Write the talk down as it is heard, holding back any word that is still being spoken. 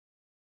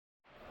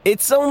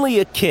It's only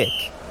a kick,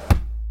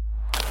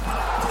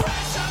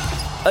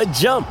 a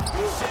jump,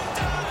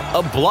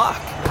 a block.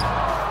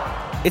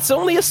 It's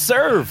only a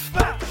serve.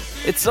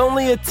 It's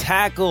only a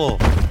tackle,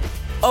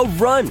 a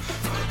run.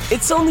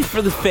 It's only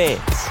for the fans.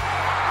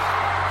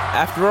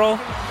 After all,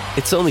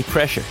 it's only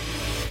pressure.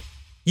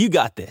 You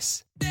got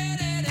this.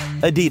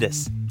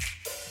 Adidas.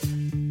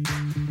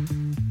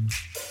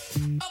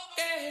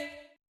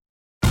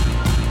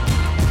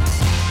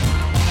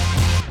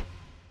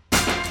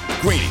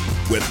 Greeny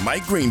with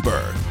Mike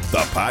Greenberg,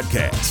 the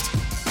podcast.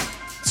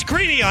 It's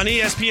Greeny on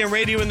ESPN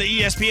Radio and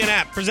the ESPN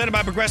app, presented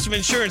by Progressive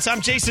Insurance. I'm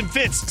Jason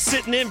Fitz,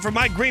 sitting in for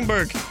Mike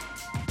Greenberg.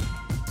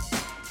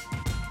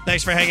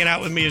 Thanks for hanging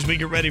out with me as we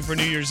get ready for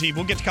New Year's Eve.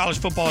 We'll get to college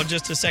football in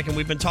just a second.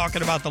 We've been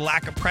talking about the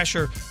lack of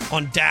pressure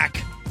on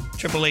Dak.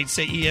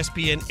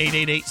 888-SAY-ESPN,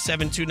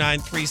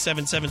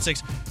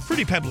 888-729-3776.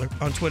 Fruity Pebbler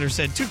on Twitter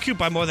said, too cute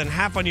by more than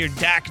half on your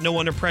Dak, no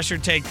under pressure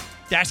take.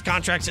 Dak's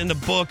contract's in the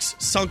books,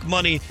 sunk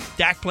money.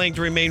 Dak playing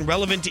to remain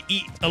relevant to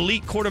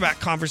elite quarterback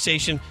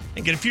conversation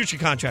and get a future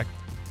contract.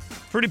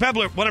 Fruity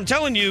Pebbler, what I'm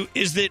telling you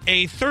is that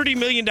a $30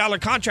 million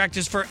contract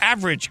is for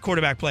average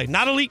quarterback play.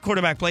 Not elite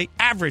quarterback play,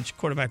 average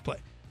quarterback play.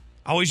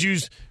 I always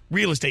use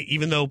real estate,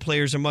 even though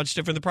players are much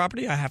different than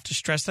property. I have to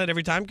stress that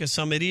every time because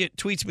some idiot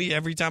tweets me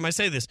every time I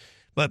say this.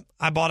 But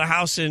I bought a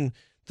house in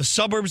the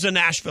suburbs of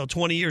Nashville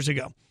 20 years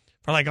ago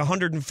for like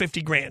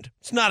 $150,000.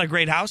 It's not a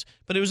great house,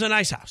 but it was a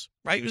nice house,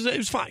 right? It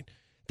was fine.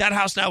 That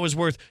house now is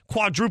worth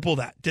quadruple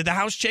that. Did the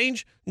house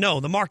change?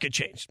 No, the market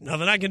changed.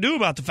 Nothing I can do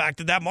about the fact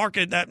that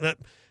that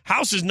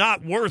house is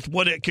not worth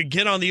what it could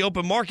get on the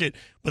open market.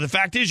 But the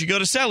fact is, you go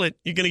to sell it,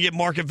 you're going to get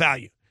market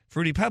value.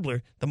 Fruity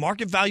Pebbler, the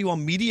market value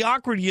on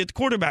mediocrity at the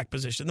quarterback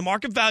position, the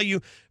market value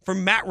for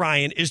Matt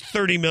Ryan is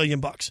 $30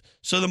 million.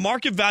 So the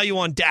market value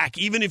on Dak,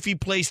 even if he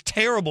plays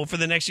terrible for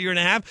the next year and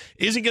a half,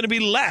 isn't going to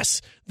be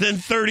less than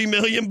 $30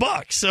 million.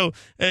 So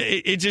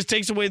it just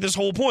takes away this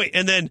whole point.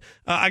 And then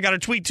I got a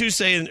tweet too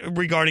saying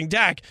regarding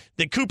Dak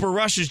that Cooper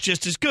Rush is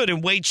just as good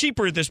and way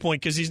cheaper at this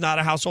point because he's not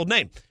a household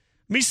name.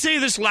 Let me say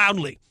this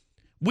loudly.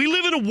 We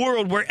live in a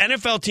world where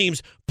NFL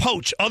teams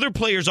poach other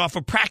players off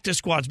of practice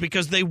squads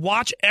because they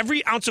watch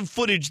every ounce of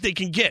footage they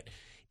can get.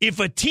 If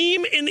a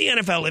team in the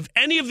NFL, if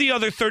any of the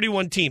other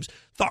 31 teams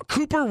thought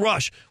Cooper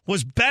Rush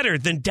was better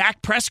than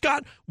Dak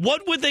Prescott,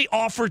 what would they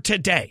offer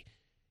today?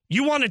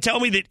 You want to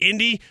tell me that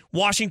Indy,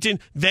 Washington,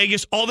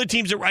 Vegas, all the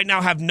teams that right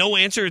now have no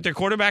answer at their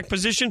quarterback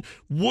position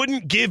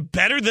wouldn't give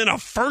better than a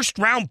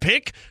first-round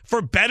pick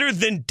for better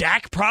than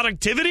Dak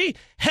productivity?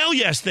 Hell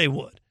yes, they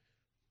would.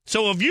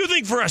 So if you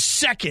think for a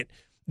second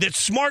that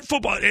smart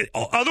football,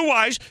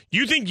 otherwise,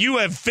 you think you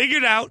have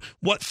figured out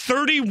what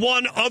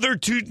 31 other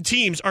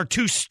teams are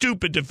too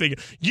stupid to figure.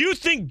 You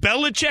think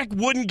Belichick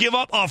wouldn't give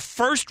up a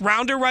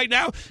first-rounder right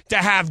now to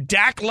have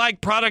Dak-like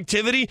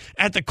productivity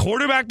at the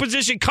quarterback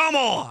position? Come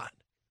on.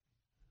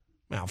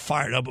 I'm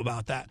fired up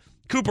about that.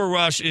 Cooper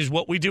Rush is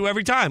what we do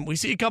every time. We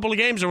see a couple of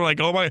games and we're like,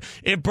 oh my,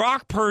 if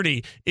Brock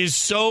Purdy is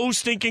so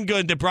stinking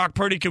good that Brock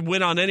Purdy could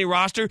win on any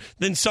roster,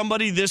 then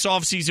somebody this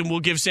offseason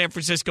will give San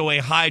Francisco a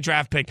high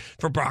draft pick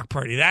for Brock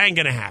Purdy. That ain't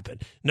going to happen.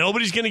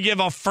 Nobody's going to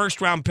give a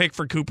first-round pick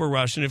for Cooper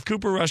Rush. And if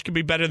Cooper Rush could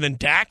be better than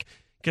Dak,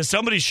 because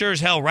somebody sure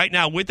as hell right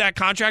now with that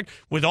contract,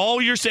 with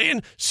all you're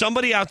saying,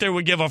 somebody out there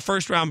would give a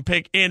first-round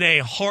pick in a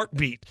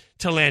heartbeat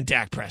to land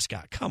Dak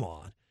Prescott. Come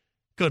on.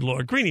 Good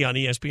Lord. Greeny on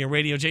ESPN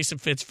Radio. Jason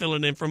Fitz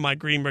filling in for Mike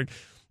Greenberg.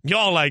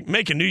 Y'all like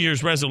make a New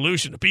Year's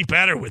resolution to be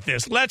better with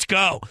this. Let's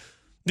go.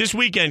 This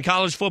weekend,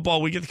 college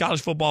football, we get the college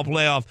football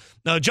playoff.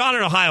 Now, John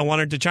in Ohio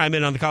wanted to chime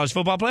in on the college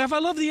football playoff. I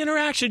love the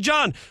interaction.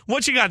 John,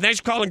 what you got? Thanks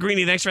for calling,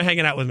 Greeny. Thanks for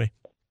hanging out with me.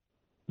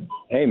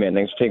 Hey, man.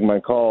 Thanks for taking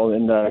my call.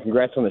 And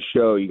congrats on the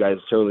show. You guys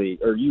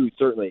you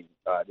certainly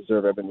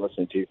deserve it. I've been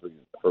listening to you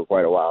for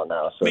quite a while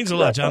now. So means a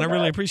lot, John. I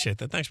really appreciate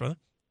that. Thanks, brother.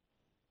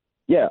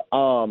 Yeah.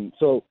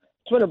 So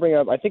just want to bring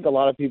up, I think a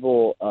lot of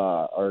people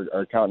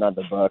are counting out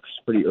the Bucs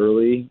pretty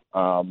early,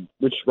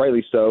 which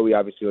rightly so. We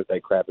obviously looked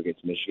like crap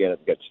against Michigan. I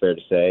think that's fair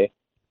to say.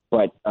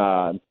 But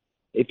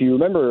if you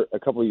remember a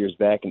couple of years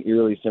back, an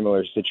eerily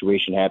similar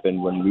situation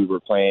happened when we were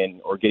playing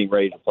or getting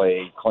ready to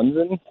play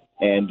Clemson,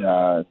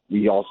 and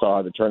we all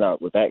saw the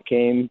turnout with that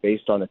came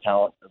based on the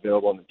talent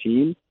available on the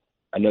team.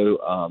 I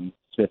know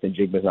Smith and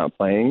Jigba's not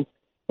playing,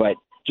 but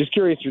just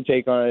curious your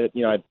take on it.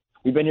 You know,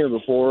 we've been here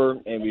before,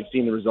 and we've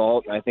seen the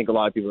result, and I think a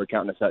lot of people are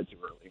counting us out too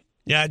early.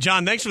 Yeah,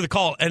 John, thanks for the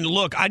call. And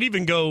look, I'd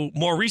even go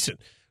more recent.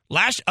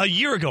 A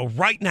year ago,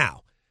 right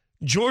now,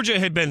 Georgia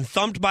had been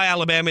thumped by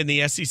Alabama in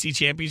the SEC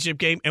championship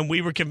game, and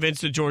we were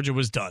convinced that Georgia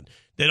was done,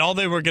 that all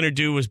they were going to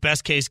do was,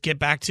 best case, get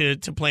back to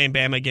playing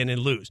Bama again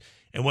and lose.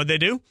 And what'd they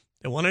do?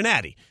 They won a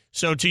natty.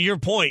 So to your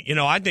point, you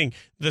know, I think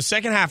the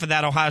second half of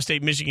that Ohio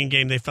State-Michigan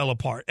game, they fell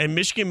apart. And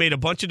Michigan made a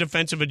bunch of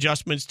defensive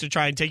adjustments to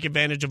try and take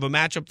advantage of a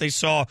matchup they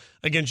saw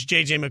against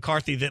J.J.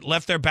 McCarthy that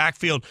left their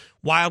backfield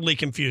wildly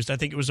confused. I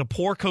think it was a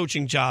poor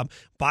coaching job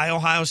by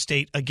Ohio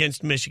State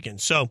against Michigan.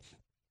 So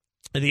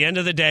at the end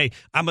of the day,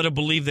 I'm going to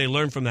believe they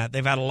learned from that.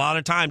 They've had a lot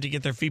of time to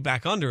get their feet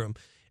back under them.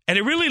 And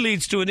it really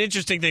leads to an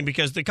interesting thing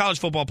because the college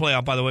football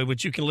playoff, by the way,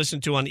 which you can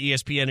listen to on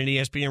ESPN and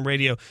ESPN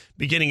Radio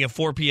beginning at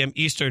 4 p.m.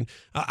 Eastern,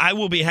 I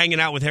will be hanging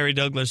out with Harry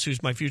Douglas,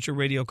 who's my future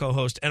radio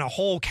co-host, and a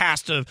whole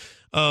cast of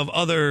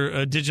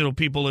other digital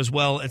people as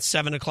well at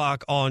 7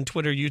 o'clock on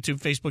Twitter, YouTube,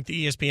 Facebook,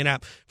 the ESPN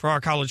app for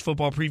our college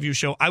football preview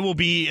show. I will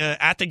be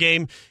at the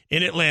game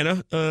in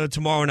Atlanta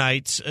tomorrow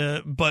night.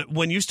 But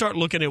when you start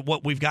looking at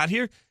what we've got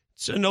here,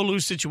 it's a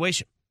no-lose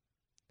situation.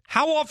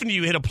 How often do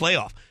you hit a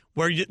playoff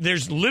where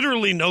there's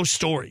literally no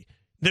story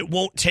that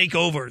won't take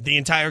over the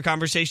entire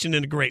conversation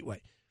in a great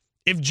way?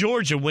 If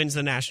Georgia wins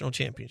the national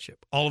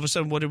championship, all of a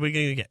sudden, what are we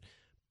going to get?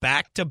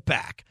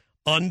 Back-to-back,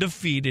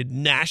 undefeated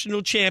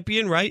national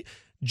champion, right?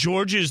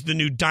 Georgia is the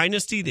new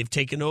dynasty. They've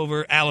taken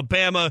over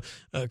Alabama.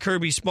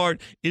 Kirby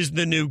Smart is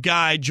the new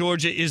guy.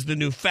 Georgia is the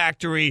new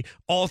factory.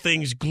 All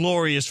things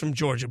glorious from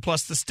Georgia.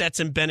 Plus, the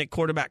Stetson Bennett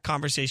quarterback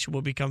conversation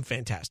will become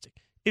fantastic.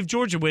 If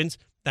Georgia wins,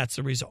 that's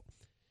the result.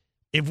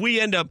 If we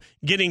end up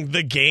getting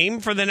the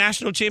game for the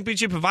national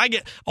championship, if I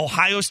get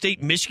Ohio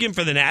State, Michigan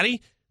for the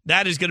Natty,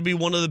 that is going to be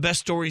one of the best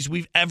stories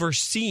we've ever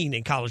seen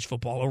in college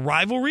football. A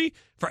rivalry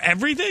for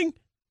everything?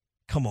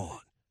 Come on.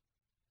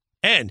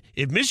 And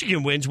if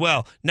Michigan wins,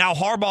 well, now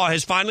Harbaugh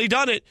has finally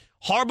done it.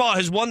 Harbaugh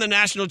has won the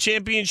national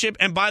championship.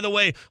 And by the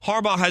way,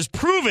 Harbaugh has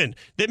proven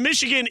that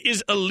Michigan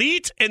is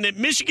elite and that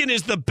Michigan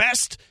is the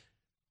best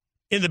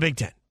in the Big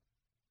Ten.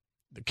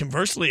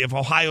 Conversely, if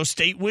Ohio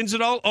State wins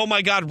it all, oh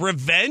my God,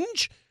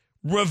 revenge?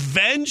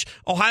 Revenge?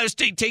 Ohio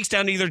State takes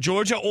down either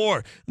Georgia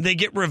or they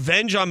get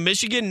revenge on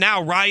Michigan.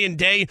 Now Ryan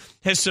Day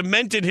has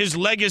cemented his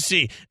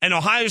legacy, and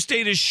Ohio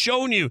State has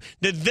shown you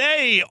that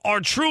they are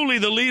truly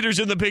the leaders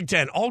in the Big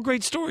Ten. All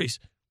great stories,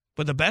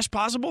 but the best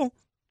possible?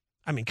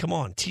 I mean, come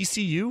on,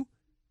 TCU?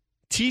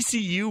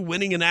 TCU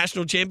winning a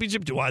national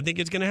championship? Do I think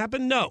it's going to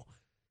happen? No.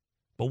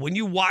 But when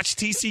you watch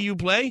TCU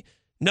play,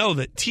 know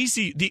that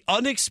TCU, the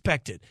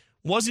unexpected,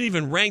 wasn't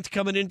even ranked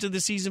coming into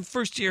the season.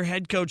 First-year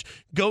head coach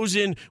goes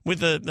in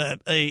with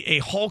a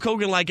Hulk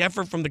Hogan-like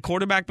effort from the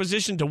quarterback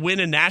position to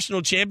win a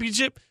national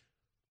championship.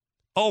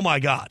 Oh, my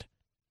God.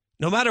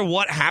 No matter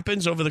what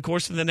happens over the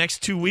course of the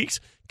next 2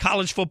 weeks,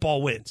 college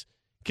football wins.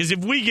 Because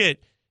if we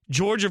get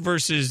Georgia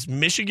versus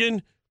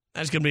Michigan,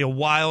 that's going to be a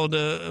wild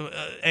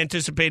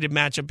anticipated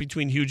matchup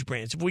between huge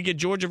brands. If we get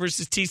Georgia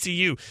versus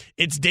TCU,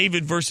 it's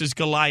David versus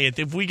Goliath.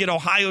 If we get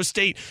Ohio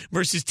State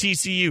versus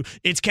TCU,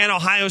 it's can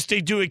Ohio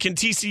State do it? Can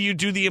TCU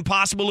do the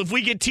impossible? If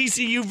we get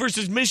TCU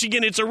versus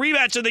Michigan, it's a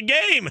rematch of the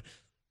game.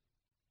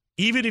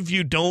 Even if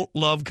you don't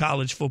love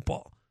college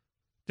football,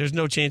 there's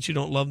no chance you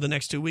don't love the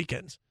next 2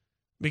 weekends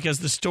because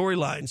the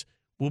storylines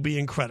will be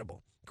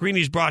incredible.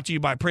 Greeny's brought to you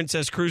by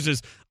Princess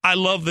Cruises. I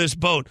love this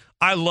boat.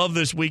 I love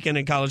this weekend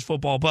in college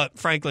football. But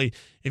frankly,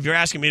 if you're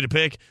asking me to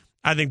pick,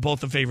 I think both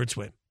the favorites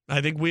win.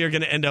 I think we are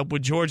going to end up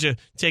with Georgia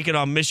taking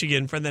on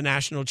Michigan for the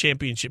national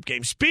championship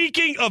game.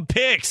 Speaking of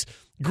picks,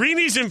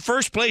 Greeny's in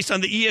first place on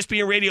the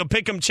ESPN Radio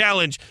Pick'em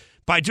Challenge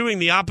by doing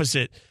the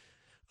opposite.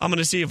 I'm going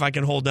to see if I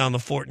can hold down the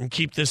fort and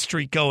keep this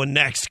streak going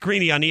next.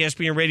 Greeny on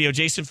ESPN Radio,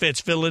 Jason Fitz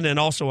filling in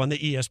also on the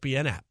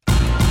ESPN app.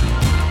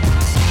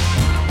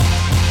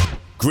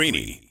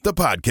 Greeny, the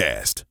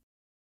podcast.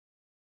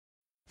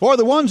 For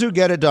the ones who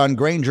get it done,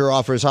 Grainger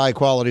offers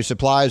high-quality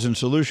supplies and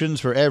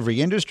solutions for every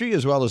industry,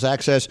 as well as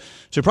access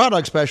to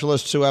product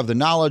specialists who have the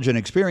knowledge and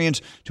experience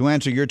to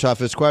answer your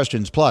toughest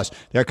questions. Plus,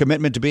 their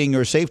commitment to being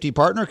your safety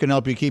partner can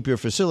help you keep your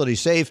facility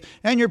safe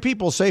and your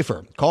people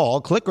safer.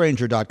 Call,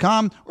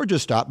 clickgrainger.com, or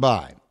just stop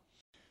by.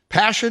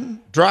 Passion,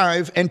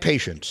 drive, and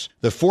patience.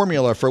 The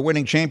formula for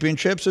winning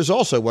championships is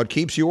also what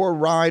keeps your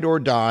ride or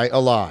die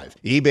alive.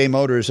 eBay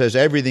Motors has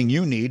everything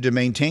you need to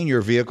maintain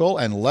your vehicle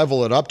and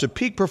level it up to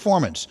peak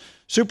performance.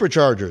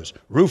 Superchargers,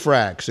 roof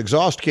racks,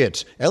 exhaust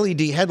kits,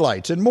 LED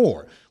headlights, and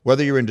more.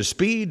 Whether you're into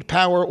speed,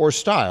 power, or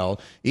style,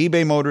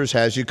 eBay Motors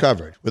has you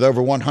covered. With over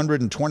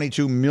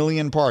 122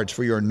 million parts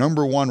for your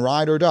number one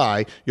ride or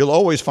die, you'll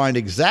always find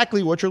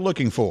exactly what you're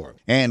looking for.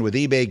 And with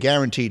eBay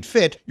Guaranteed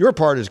Fit, your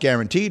part is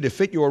guaranteed to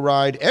fit your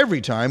ride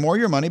every time or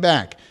your money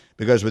back.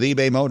 Because with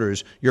eBay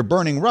Motors, you're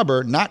burning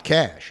rubber, not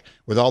cash.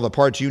 With all the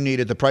parts you need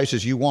at the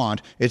prices you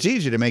want, it's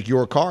easy to make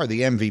your car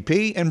the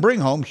MVP and bring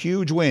home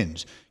huge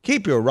wins.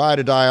 Keep your ride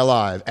or die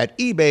alive at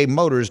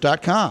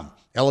ebaymotors.com.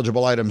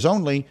 Eligible items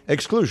only.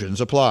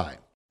 Exclusions apply.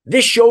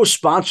 This show is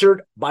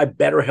sponsored by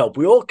BetterHelp.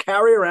 We all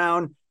carry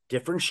around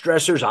different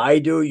stressors. I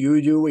do,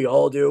 you do, we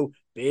all do,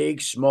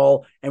 big,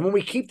 small. And when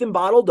we keep them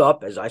bottled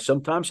up, as I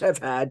sometimes have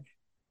had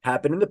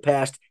happen in the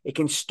past, it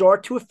can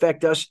start to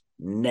affect us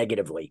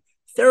negatively.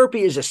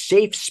 Therapy is a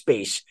safe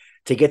space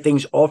to get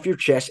things off your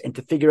chest and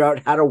to figure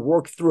out how to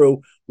work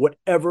through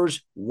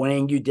whatever's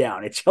weighing you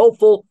down. It's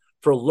helpful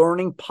for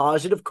learning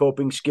positive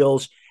coping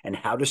skills and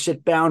how to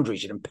set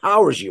boundaries. It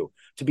empowers you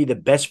to be the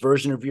best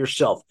version of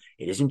yourself.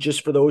 It isn't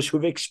just for those who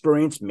have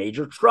experienced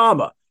major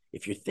trauma.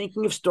 If you're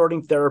thinking of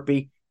starting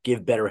therapy,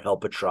 give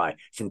BetterHelp a try.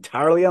 It's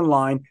entirely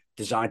online,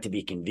 designed to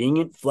be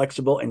convenient,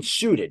 flexible, and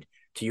suited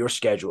to your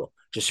schedule.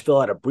 Just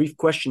fill out a brief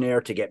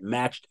questionnaire to get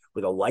matched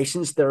with a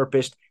licensed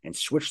therapist and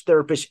switch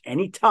therapists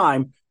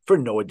anytime for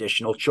no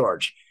additional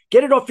charge.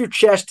 Get it off your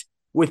chest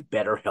with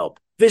BetterHelp.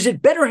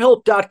 Visit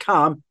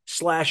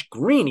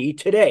BetterHelp.com/Greeny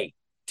today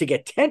to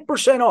get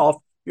 10% off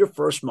your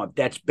first month.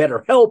 That's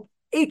BetterHelp,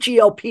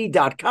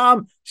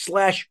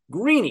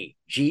 HELP.com/Greeny,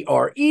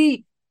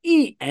 GREENY.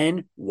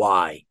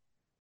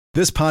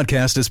 This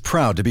podcast is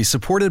proud to be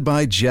supported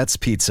by Jets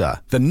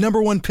Pizza, the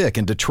 #1 pick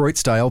in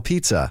Detroit-style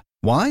pizza.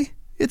 Why?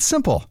 It's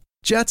simple.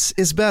 Jets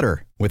is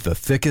better. With the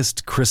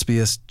thickest,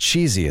 crispiest,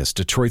 cheesiest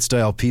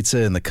Detroit-style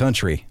pizza in the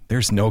country,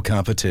 there's no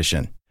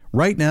competition.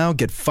 Right now,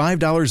 get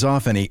 $5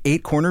 off any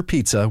 8-corner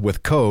pizza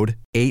with code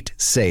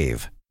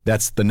 8SAVE.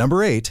 That's the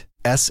number 8,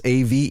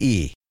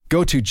 SAVE.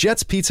 Go to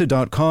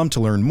jetspizza.com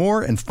to learn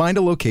more and find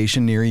a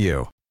location near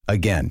you.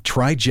 Again,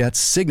 try Jet's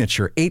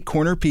signature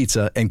 8-corner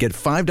pizza and get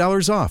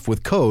 $5 off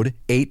with code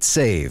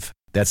 8SAVE.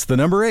 That's the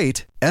number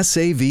 8,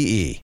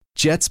 SAVE.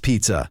 Jet's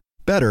Pizza.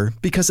 Better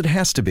because it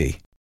has to be.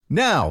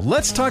 Now,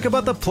 let's talk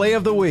about the play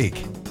of the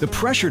week. The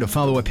pressure to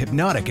follow up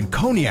Hypnotic and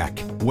Cognac,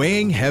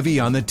 weighing heavy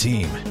on the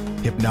team.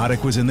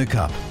 Hypnotic was in the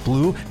cup,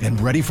 blue, and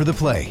ready for the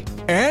play.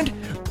 And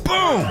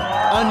boom!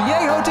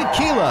 Añejo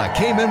Tequila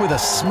came in with a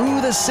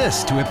smooth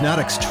assist to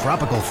Hypnotic's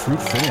tropical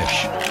fruit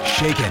finish.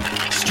 Shaken,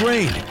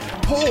 strained,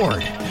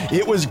 poured.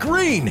 It was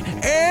green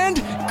and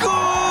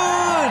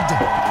good!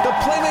 The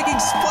playmaking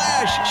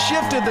splash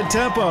shifted the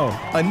tempo.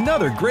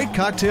 Another great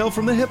cocktail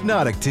from the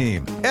Hypnotic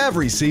team.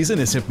 Every season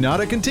is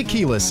Hypnotic and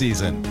Tequila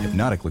season.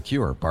 Hypnotic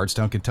Liqueur,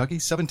 Bardstown, Kentucky,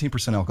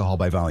 17% alcohol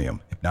by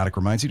volume. Hypnotic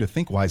reminds you to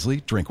think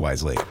wisely, drink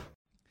wisely.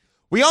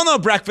 We all know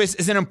breakfast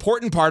is an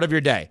important part of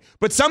your day,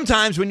 but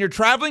sometimes when you're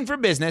traveling for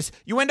business,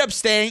 you end up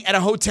staying at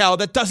a hotel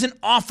that doesn't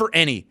offer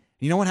any.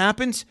 You know what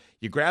happens?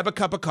 You grab a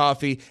cup of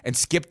coffee and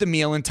skip the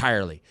meal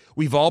entirely.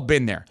 We've all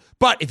been there.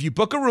 But if you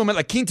book a room at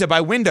La Quinta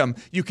by Wyndham,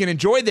 you can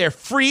enjoy their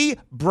free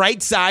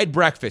Bright Side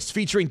breakfast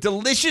featuring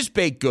delicious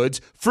baked goods,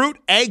 fruit,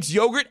 eggs,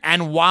 yogurt,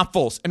 and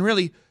waffles. And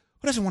really,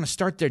 who doesn't want to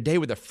start their day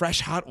with a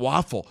fresh, hot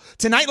waffle?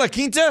 Tonight, La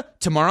Quinta,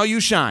 tomorrow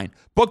you shine.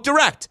 Book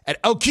direct at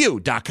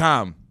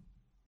LQ.com.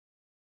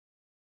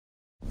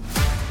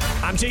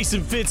 I'm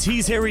Jason Fitz.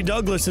 He's Harry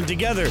Douglas. And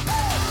together,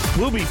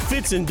 we'll be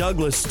Fitz and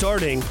Douglas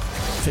starting.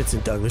 Fitz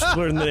and Douglas,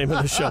 learn the name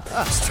of the show.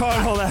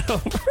 Start all that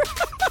over.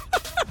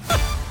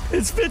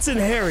 It's Fitz and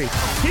Harry.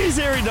 He's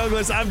Harry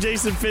Douglas. I'm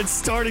Jason Fitz.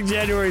 Starting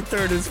January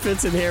 3rd, it's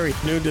Fitz and Harry.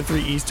 Noon to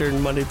 3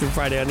 Eastern, Monday through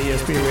Friday on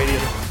ESPN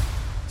Radio.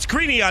 It's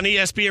Greeny on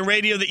ESPN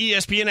Radio, the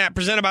ESPN app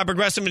presented by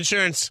Progressive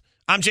Insurance.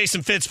 I'm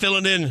Jason Fitz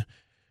filling in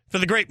for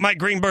the great Mike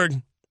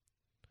Greenberg.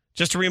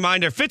 Just a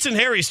reminder, Fitz and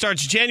Harry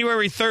starts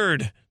January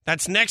 3rd.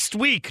 That's next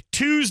week,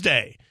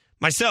 Tuesday.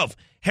 Myself,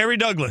 Harry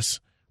Douglas,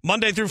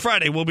 Monday through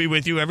Friday, we'll be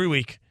with you every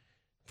week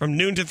from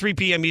noon to 3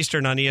 p.m.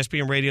 Eastern on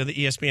ESPN Radio, the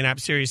ESPN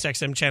app, Sirius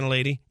XM Channel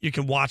 80. You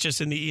can watch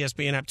us in the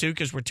ESPN app, too,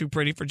 because we're too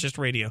pretty for just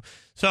radio.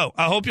 So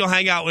I hope you'll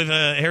hang out with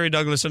Harry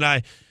Douglas and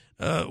I.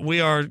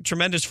 We are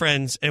tremendous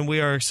friends, and we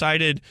are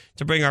excited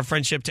to bring our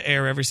friendship to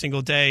air every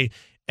single day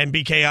and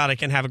be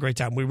chaotic and have a great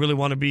time. We really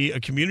want to be a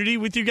community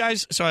with you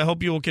guys, so I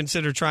hope you will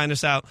consider trying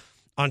us out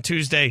on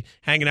Tuesday,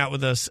 hanging out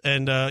with us,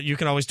 and you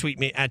can always tweet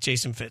me at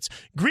Jason Fitz.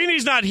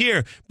 Greeny's not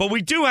here, but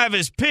we do have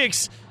his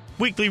picks.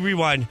 Weekly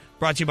Rewind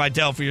brought to you by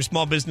Dell. For your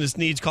small business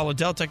needs, call a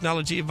Dell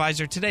Technology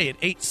Advisor today at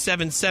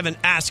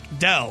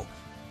 877-ASK-DELL.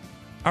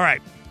 All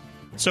right,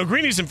 so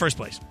Greeny's in first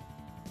place.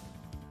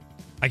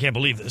 I can't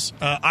believe this.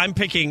 I'm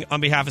picking on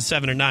behalf of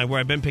 7 and 9,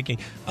 where I've been picking.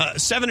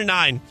 7 and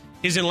 9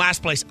 is in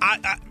last place.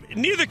 I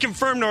neither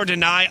confirm nor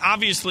deny.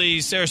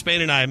 Obviously, Sarah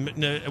Spain and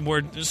I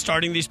were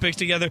starting these picks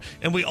together,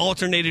 and we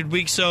alternated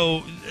weeks.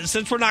 So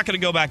since we're not going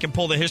to go back and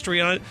pull the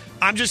history on it,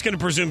 I'm just going to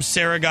presume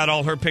Sarah got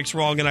all her picks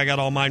wrong and I got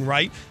all mine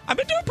right. I've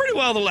been doing pretty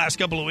well the last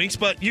couple of weeks,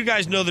 but you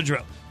guys know the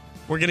drill.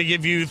 We're going to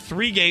give you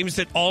 3 games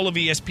that all of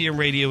ESPN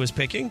Radio is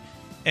picking,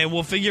 and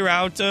we'll figure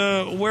out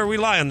where we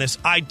lie on this.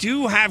 I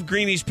do have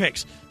Greeny's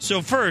picks.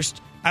 So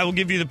first, I will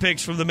give you the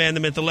picks from the man, the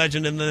myth, the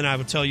legend, and then I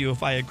will tell you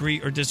if I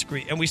agree or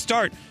disagree. And we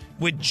start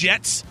with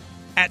Jets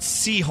at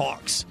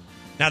Seahawks.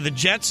 Now, the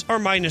Jets are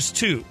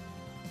 -2.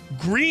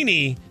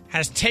 Greeny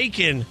has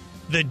taken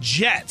the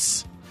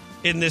Jets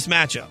in this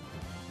matchup.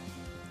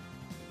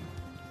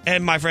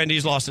 And my friend,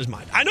 he's lost his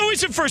mind. I know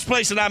he's in first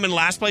place and I'm in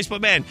last place, but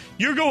man,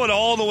 you're going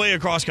all the way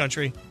across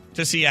country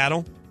to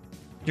Seattle.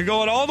 You're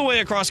going all the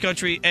way across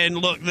country, and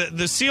look,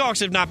 the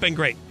Seahawks have not been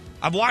great.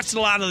 I've watched a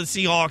lot of the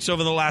Seahawks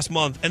over the last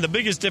month, and the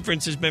biggest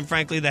difference has been,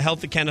 frankly, the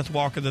health of Kenneth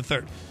Walker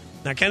III.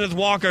 Now, Kenneth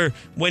Walker,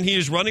 when he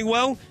is running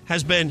well,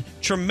 has been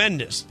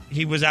tremendous.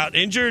 He was out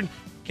injured,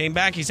 came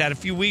back. He's had a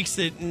few weeks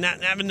that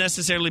haven't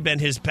necessarily been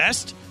his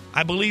best.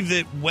 I believe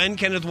that when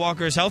Kenneth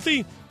Walker is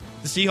healthy,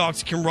 the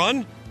Seahawks can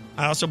run.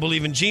 I also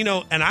believe in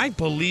Geno, and I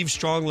believe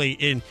strongly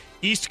in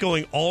East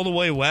going all the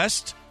way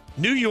west.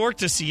 New York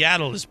to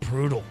Seattle is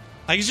brutal.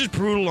 Like, it's just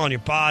brutal on your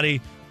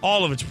body.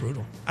 All of it's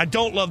brutal. I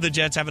don't love the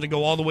Jets having to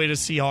go all the way to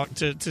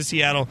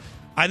Seattle.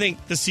 I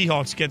think the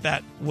Seahawks get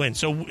that win.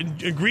 So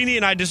Greeny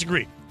and I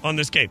disagree on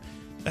this game.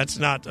 That's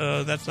not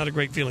a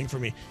great feeling for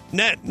me.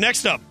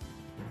 Next up,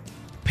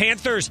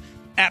 Panthers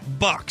at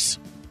Bucks.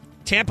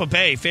 Tampa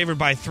Bay favored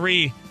by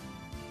 3.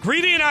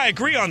 Greeny and I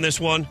agree on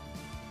this one.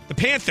 The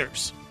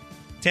Panthers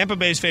Tampa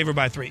Bay's favored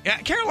by 3.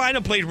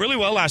 Carolina played really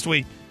well last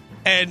week,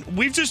 and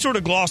we've just sort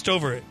of glossed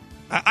over it.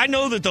 I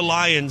know that the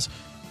Lions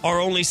are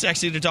only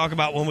sexy to talk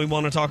about when we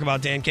want to talk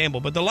about Dan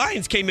Campbell, but the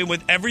Lions came in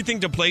with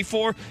everything to play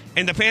for,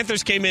 and the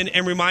Panthers came in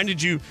and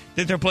reminded you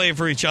that they're playing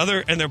for each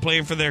other and they're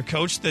playing for their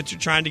coach that you're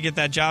trying to get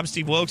that job,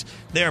 Steve Wilkes.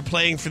 They are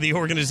playing for the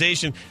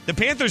organization. The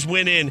Panthers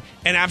went in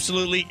and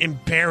absolutely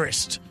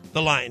embarrassed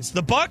the Lions.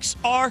 The Bucs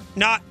are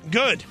not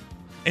good.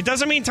 It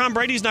doesn't mean Tom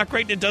Brady's not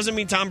great. It doesn't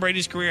mean Tom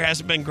Brady's career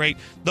hasn't been great.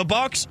 The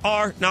Bucs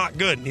are not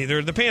good. Neither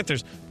are the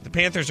Panthers. The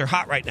Panthers are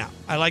hot right now.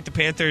 I like the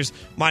Panthers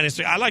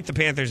 -3. I like the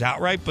Panthers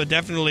outright, but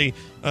definitely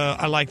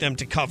I like them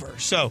to cover.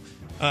 So,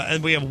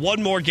 and we have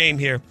one more game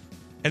here,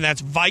 and that's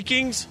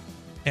Vikings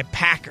and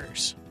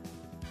Packers.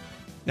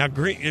 Now,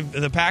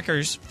 the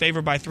Packers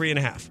favored by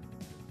 3.5.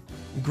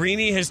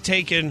 Greeny has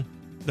taken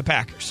the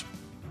Packers.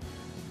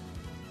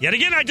 Yet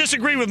again, I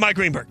disagree with Mike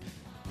Greenberg.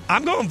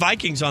 I'm going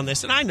Vikings on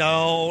this, and I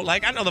know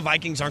the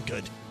Vikings aren't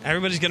good.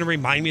 Everybody's going to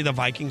remind me the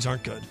Vikings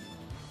aren't good.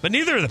 But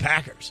neither are the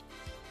Packers.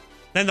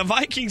 And the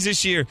Vikings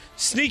this year,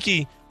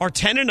 sneaky, are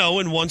 10-0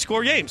 in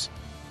one-score games.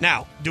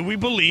 Now, do we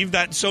believe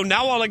that? So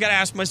now all I got to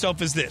ask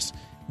myself is this.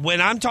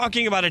 When I'm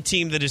talking about a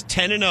team that is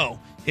 10-0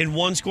 in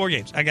one-score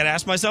games, I got to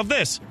ask myself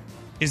this.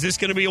 Is this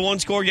going to be a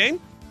one-score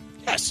game?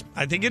 Yes,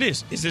 I think it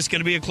is. Is this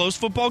going to be a close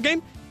football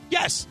game?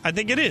 Yes, I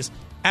think it is.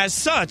 As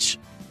such,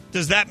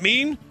 does that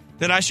mean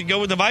that I should go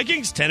with the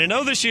Vikings?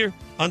 10-0 this year.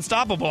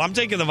 Unstoppable. I'm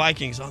taking the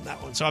Vikings on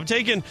that one.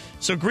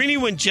 So Greeny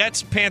went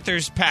Jets,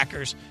 Panthers,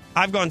 Packers.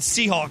 I've gone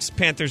Seahawks,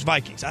 Panthers,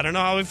 Vikings. I don't know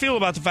how I feel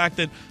about the fact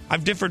that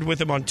I've differed with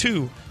him on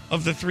 2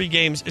 of the 3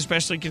 games,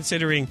 especially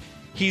considering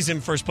he's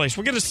in first place.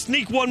 We're going to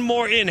sneak one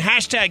more in.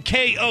 Hashtag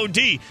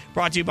KOD.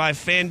 Brought to you by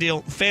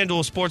FanDuel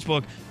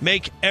Sportsbook.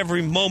 Make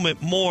every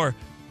moment more.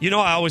 You know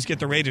I always get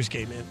the Raiders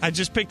game in. I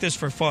just picked this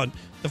for fun.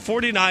 The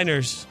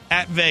 49ers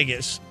at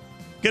Vegas.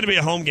 Going to be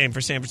a home game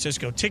for San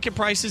Francisco. Ticket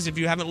prices, if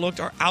you haven't looked,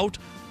 are out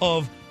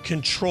of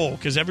control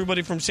because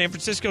everybody from San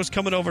Francisco is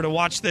coming over to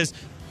watch this.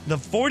 The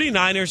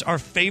 49ers are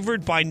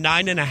favored by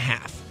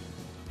 9.5.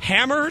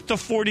 Hammer the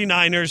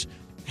 49ers,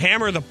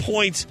 hammer the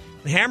points,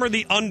 and hammer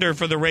the under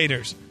for the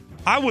Raiders.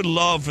 I would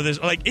love for this.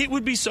 It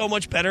would be so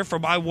much better for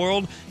my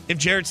world if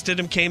Jarrett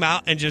Stidham came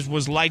out and just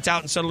was lights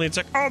out and suddenly it's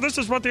like, oh, this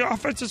is what the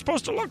offense is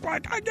supposed to look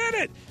like. I get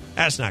it.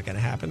 That's not going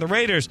to happen. The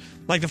Raiders,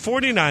 like the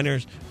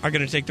 49ers, are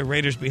going to take the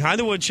Raiders behind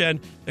the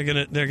woodshed. They're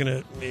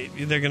going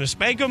to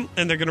spank them,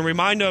 and they're going to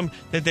remind them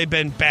that they've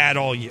been bad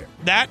all year.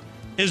 That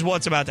is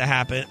what's about to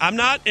happen. I'm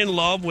not in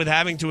love with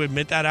having to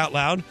admit that out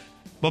loud,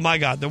 but my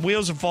God, the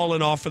wheels have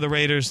fallen off for the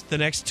Raiders. The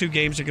next 2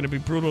 games are going to be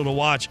brutal to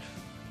watch.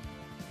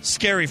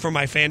 Scary for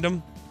my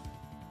fandom.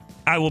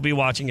 I will be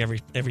watching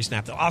every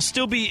snap, though. I'll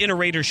still be in a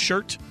Raiders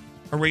shirt,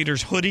 a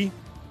Raiders hoodie,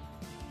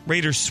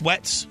 Raiders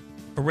sweats,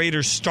 a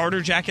Raiders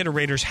starter jacket, a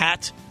Raiders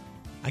hat.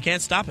 I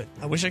can't stop it.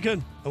 I wish I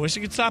could. I wish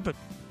I could stop it.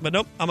 But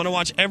nope, I'm going to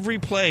watch every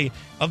play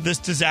of this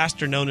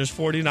disaster known as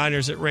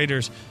 49ers at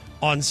Raiders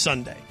on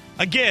Sunday.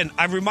 Again,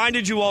 I've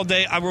reminded you all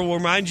day. I will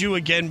remind you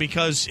again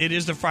because it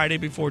is the Friday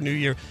before New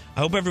Year. I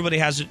hope everybody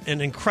has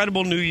an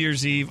incredible New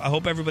Year's Eve. I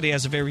hope everybody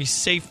has a very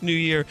safe New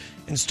Year.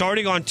 And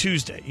starting on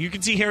Tuesday, you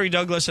can see Harry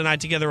Douglas and I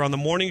together on the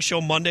morning show.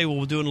 Monday,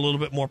 we'll be doing a little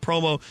bit more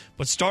promo.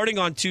 But starting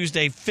on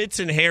Tuesday, Fitz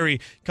and Harry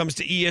comes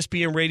to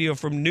ESPN Radio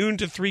from noon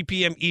to 3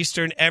 p.m.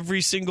 Eastern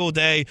every single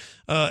day,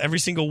 every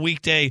single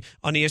weekday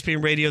on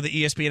ESPN Radio,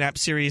 the ESPN app,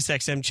 Sirius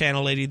XM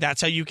Channel 80.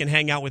 That's how you can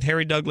hang out with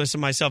Harry Douglas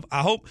and myself.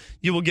 I hope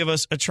you will give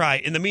us a try.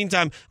 In the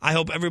meantime, I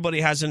hope everybody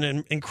has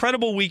an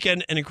incredible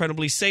weekend, an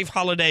incredibly safe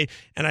holiday,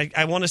 and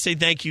I want to say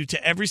thank you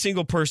to every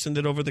single person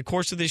that over the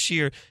course of this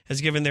year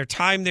has given their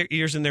time, their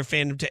ears, and their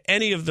fandom to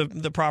any of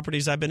the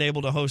properties I've been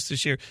able to host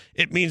this year.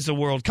 It means the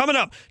world. Coming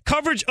up,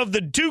 coverage of the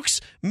Dukes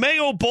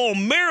Mayo Bowl,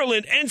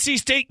 Maryland, NC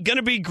State, going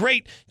to be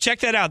great. Check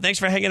that out. Thanks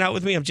for hanging out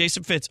with me. I'm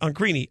Jason Fitz on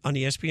Greeny on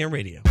ESPN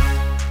Radio.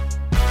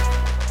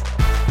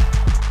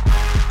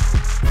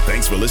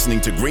 Thanks for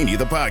listening to Greeny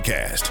the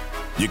podcast.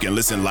 You can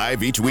listen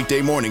live each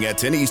weekday morning at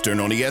 10 Eastern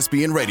on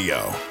ESPN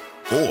Radio.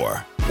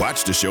 Or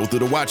watch the show through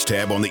the Watch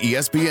tab on the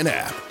ESPN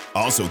app.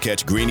 Also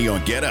catch Greeny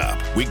on Get Up,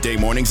 weekday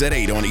mornings at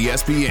 8 on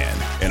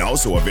ESPN. And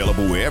also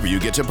available wherever you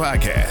get your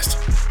podcast.